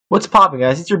What's poppin',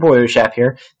 guys? It's your boy Shap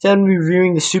here. Today I'm going to be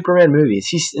reviewing the Superman movies.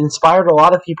 He's inspired a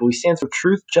lot of people. He stands for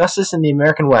truth, justice, and the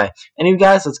American way. Anyway,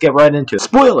 guys, let's get right into it.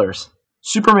 Spoilers!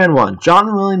 Superman 1.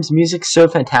 John Williams' music's so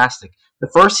fantastic. The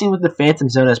first scene with the Phantom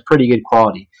Zone has pretty good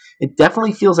quality. It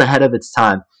definitely feels ahead of its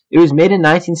time. It was made in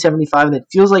 1975 and it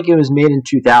feels like it was made in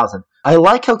 2000. I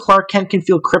like how Clark Kent can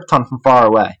feel Krypton from far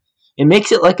away. It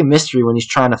makes it like a mystery when he's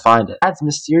trying to find it. It adds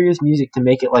mysterious music to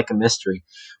make it like a mystery.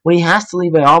 When he has to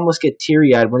leave, I almost get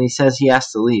teary-eyed when he says he has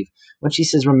to leave. When she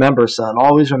says, "Remember, son,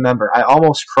 always remember," I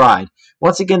almost cried.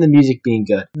 Once again, the music being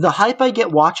good. The hype I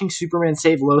get watching Superman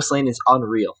save Lois Lane is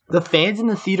unreal. The fans in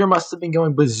the theater must have been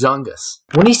going bazungus.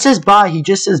 When he says bye, he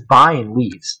just says bye and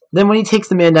leaves. Then when he takes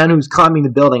the man down who's climbing the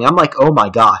building, I'm like, oh my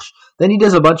gosh. Then he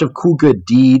does a bunch of cool good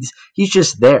deeds. He's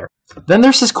just there. Then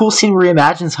there's this cool scene where he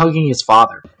imagines hugging his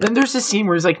father. Then there's this scene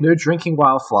where he's like, no drinking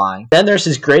while flying. Then there's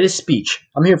his greatest speech.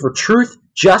 I'm here for truth,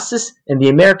 justice, and the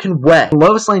American way. When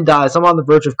Lois Lane dies, I'm on the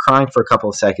verge of crying for a couple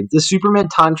of seconds. The Superman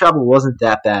time travel wasn't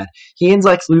that bad. He ends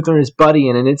Lex Luthor and his buddy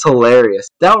in, and it's hilarious.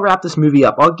 That'll wrap this movie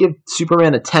up. I'll give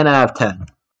Superman a 10 out of 10.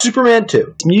 Superman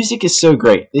 2. Music is so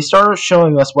great. They started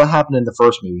showing us what happened in the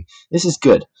first movie. This is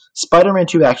good. Spider-Man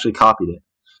 2 actually copied it.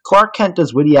 Clark Kent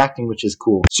does witty acting, which is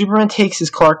cool. Superman takes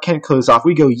his Clark Kent clothes off.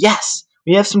 We go, yes!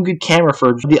 We have some good camera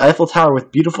footage of the Eiffel Tower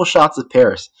with beautiful shots of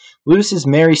Paris. Luce is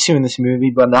Mary Sue in this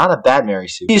movie, but not a bad Mary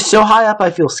Sue. He is so high up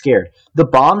I feel scared. The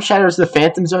bomb shatters the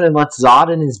Phantom Zone and lets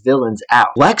Zod and his villains out.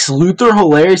 Lex Luthor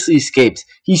hilariously escapes.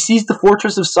 He sees the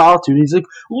Fortress of Solitude and he's like,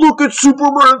 look at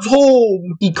Superman's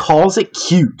home! He calls it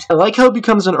cute. I like how it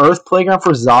becomes an Earth playground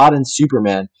for Zod and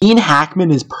Superman. Gene Hackman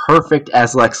is perfect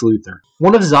as Lex Luthor.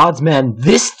 One of Zod's men,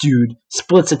 this dude,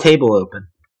 splits a table open.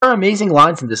 There are amazing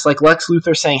lines in this, like Lex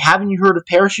Luthor saying, haven't you heard of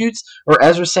parachutes? Or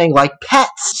Ezra saying, like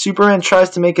pets! Superman tries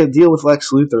to make a deal with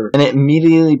Lex Luthor, and it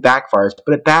immediately backfires,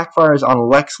 but it backfires on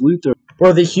Lex Luthor,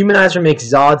 where the humanizer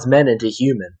makes Zod's men into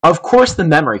human. Of course, the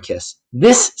memory kiss.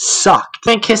 This sucked.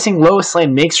 And kissing Lois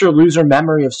Lane makes her lose her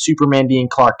memory of Superman being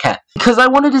Clark Kent. Because I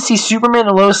wanted to see Superman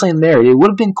and Lois Lane married. It would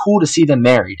have been cool to see them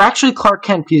married. Actually, Clark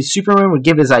Kent, because Superman would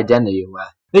give his identity away.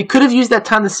 They could have used that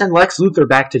time to send Lex Luthor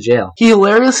back to jail. He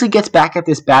hilariously gets back at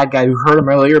this bad guy who hurt him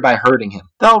earlier by hurting him.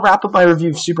 That'll wrap up my review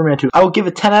of Superman 2. I will give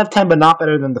it 10 out of 10, but not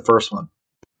better than the first one.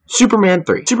 Superman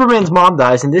 3. Superman's mom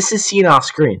dies, and this is seen off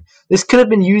screen. This could have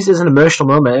been used as an emotional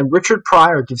moment, and Richard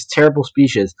Pryor gives terrible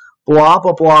speeches. Blah,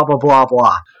 blah, blah, blah, blah,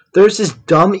 blah. There's this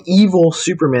dumb, evil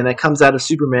Superman that comes out of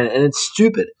Superman, and it's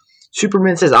stupid.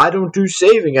 Superman says, I don't do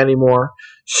saving anymore.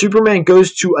 Superman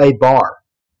goes to a bar.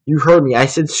 You heard me. I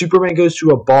said Superman goes to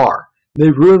a bar.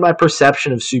 They ruined my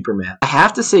perception of Superman. I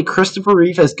have to say Christopher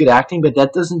Reeve has good acting, but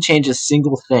that doesn't change a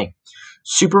single thing.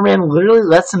 Superman literally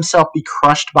lets himself be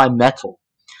crushed by metal.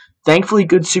 Thankfully,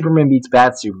 good Superman beats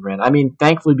bad Superman. I mean,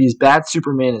 thankfully, because bad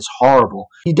Superman is horrible.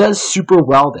 He does super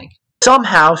welding.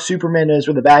 Somehow, Superman knows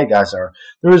where the bad guys are.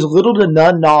 There is little to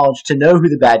none knowledge to know who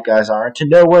the bad guys are, to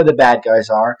know where the bad guys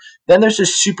are. Then there's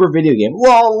this super video game.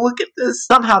 Whoa, look at this.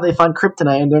 Somehow they find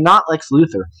kryptonite, and they're not Lex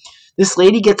Luthor. This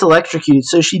lady gets electrocuted,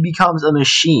 so she becomes a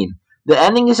machine. The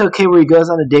ending is okay where he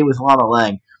goes on a date with Lana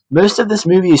Lang. Most of this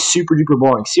movie is super duper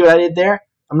boring. See what I did there?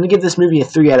 I'm going to give this movie a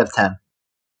 3 out of 10.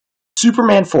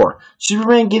 Superman 4.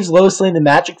 Superman gives Lois Lane the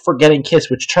magic forgetting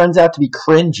kiss, which turns out to be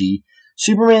cringy.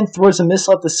 Superman throws a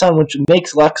missile at the sun, which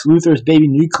makes Lex Luthor's baby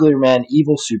Nuclear Man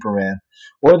evil Superman.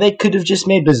 Or they could have just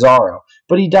made Bizarro,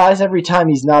 but he dies every time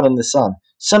he's not in the sun.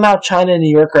 Somehow China and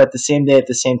New York are at the same day at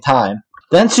the same time.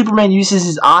 Then Superman uses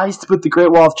his eyes to put the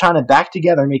Great Wall of China back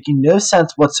together, making no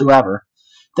sense whatsoever.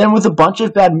 Then with a bunch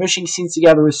of bad mushing scenes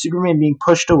together with Superman being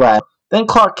pushed away. Then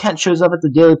Clark Kent shows up at the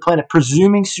Daily Planet,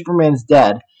 presuming Superman's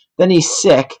dead. Then he's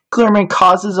sick. Nuclear Man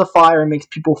causes a fire and makes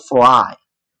people fly.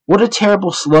 What a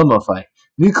terrible slow-mo fight.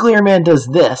 Nuclear Man does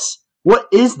this. What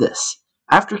is this?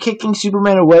 After kicking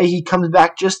Superman away, he comes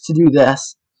back just to do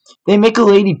this. They make a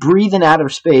lady breathe in outer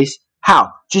space.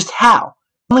 How? Just how?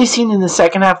 The only scene in the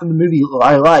second half of the movie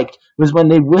I liked was when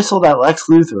they whistled at Lex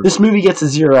Luthor. This movie gets a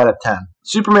 0 out of 10.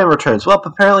 Superman Returns. Well,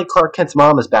 apparently Clark Kent's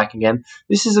mom is back again.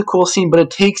 This is a cool scene, but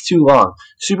it takes too long.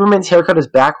 Superman's haircut is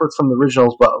backwards from the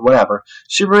originals, but whatever.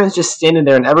 Superman's just standing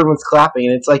there and everyone's clapping,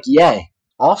 and it's like, yay.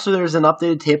 Also, there's an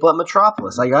updated table at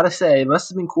Metropolis. I gotta say, it must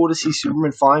have been cool to see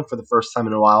Superman flying for the first time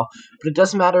in a while, but it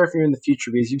doesn't matter if you're in the future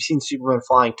because you've seen Superman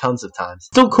flying tons of times.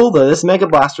 Still cool though, this Mega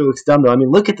Blaster looks dumb though. I mean,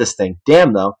 look at this thing.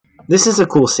 Damn though. This is a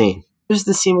cool scene. Here's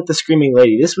the scene with the screaming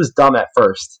lady. This was dumb at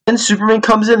first. Then Superman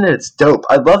comes in and it's dope.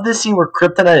 I love this scene where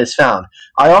kryptonite is found.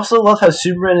 I also love how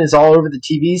Superman is all over the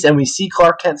TVs and we see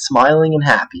Clark Kent smiling and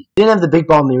happy. He didn't have the big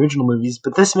ball in the original movies,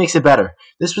 but this makes it better.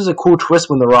 This was a cool twist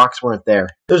when the rocks weren't there.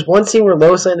 There's one scene where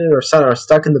Lois Lane and her son are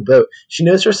stuck in the boat. She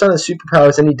knows her son has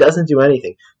superpowers and he doesn't do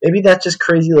anything. Maybe that's just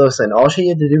crazy Lois Lane. All she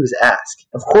had to do was ask.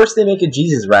 Of course they make a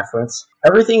Jesus reference.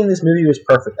 Everything in this movie was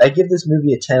perfect. I give this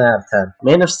movie a 10 out of 10.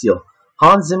 Man of Steel.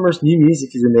 Hans Zimmer's new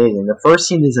music is amazing. The first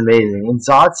scene is amazing. And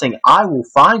Zod saying, "I will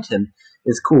find him,"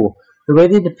 is cool. The way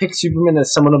they depict Superman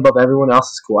as someone above everyone else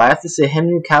is cool. I have to say,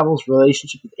 Henry Cavill's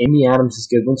relationship with Amy Adams is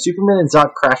good. When Superman and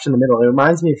Zod crash in the middle, it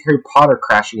reminds me of Harry Potter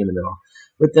crashing in the middle.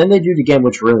 But then they do it again,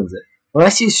 which ruins it. When I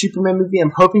see a Superman movie,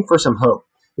 I'm hoping for some hope.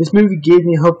 This movie gave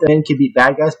me hope that men can beat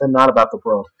bad guys, but not about the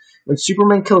world. When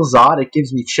Superman kills Zod, it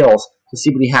gives me chills to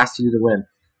see what he has to do to win.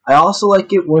 I also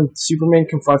like it when Superman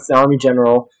confronts the Army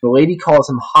General. The lady calls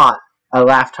him hot. I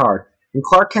laughed hard. When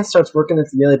Clark Kent starts working at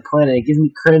the Daily Planet, it gives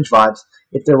me cringe vibes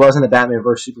if there wasn't a Batman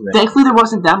vs. Superman. Thankfully, there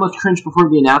wasn't that much cringe before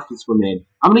the announcements were made.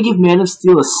 I'm going to give Man of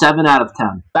Steel a 7 out of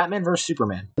 10. Batman vs.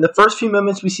 Superman. In the first few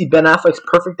moments, we see Ben Affleck's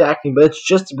perfect acting, but it's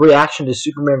just a reaction to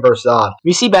Superman vs. Zod.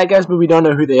 We see bad guys, but we don't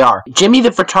know who they are. Jimmy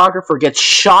the photographer gets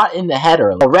shot in the head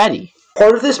already.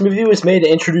 Part of this movie was made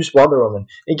to introduce Wonder Woman.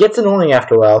 It gets annoying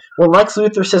after a while. When Lex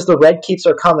Luthor says the red capes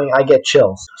are coming, I get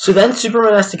chills. So then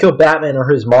Superman has to kill Batman or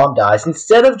his mom dies.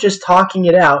 Instead of just talking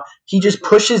it out, he just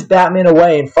pushes Batman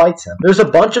away and fights him. There's a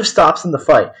bunch of stops in the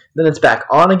fight. Then it's back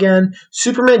on again.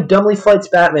 Superman dumbly fights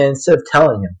Batman instead of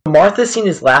telling him. Martha's scene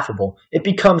is laughable. It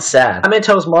becomes sad. Batman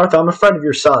tells Martha, "I'm a friend of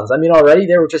your son's." I mean, already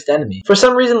they were just enemies. For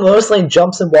some reason, Lois Lane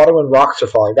jumps in water when rocks are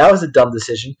falling. That was a dumb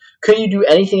decision. Couldn't you do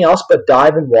anything else but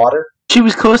dive in water? She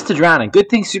was close to drowning. Good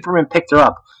thing Superman picked her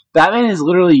up. Batman is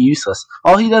literally useless.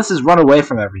 All he does is run away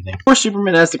from everything. Poor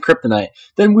Superman has the kryptonite.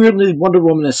 Then weirdly, Wonder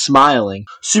Woman is smiling.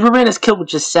 Superman is killed,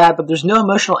 which is sad, but there's no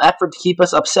emotional effort to keep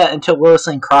us upset until Lois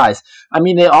Lane cries. I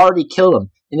mean, they already killed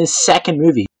him in his second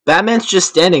movie. Batman's just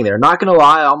standing there. Not gonna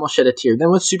lie, I almost shed a tear.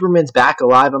 Then when Superman's back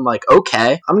alive, I'm like,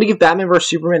 okay. I'm gonna give Batman vs.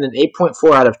 Superman an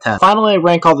 8.4 out of 10. Finally, I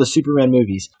rank all the Superman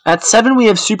movies. At 7, we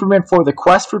have Superman 4, The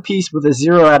Quest for Peace with a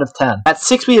 0 out of 10. At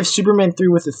 6, we have Superman 3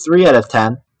 with a 3 out of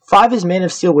 10. 5 is Man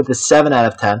of Steel with a 7 out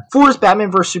of 10. 4 is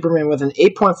Batman vs. Superman with an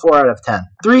 8.4 out of 10.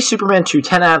 3 Superman 2,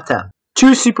 10 out of 10.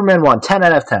 2 Superman 1, 10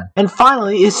 out of 10. And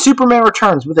finally is Superman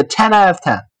Returns with a 10 out of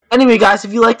 10. Anyway, guys,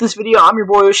 if you like this video, I'm your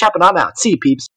boy Shap, and I'm out. See you, peeps.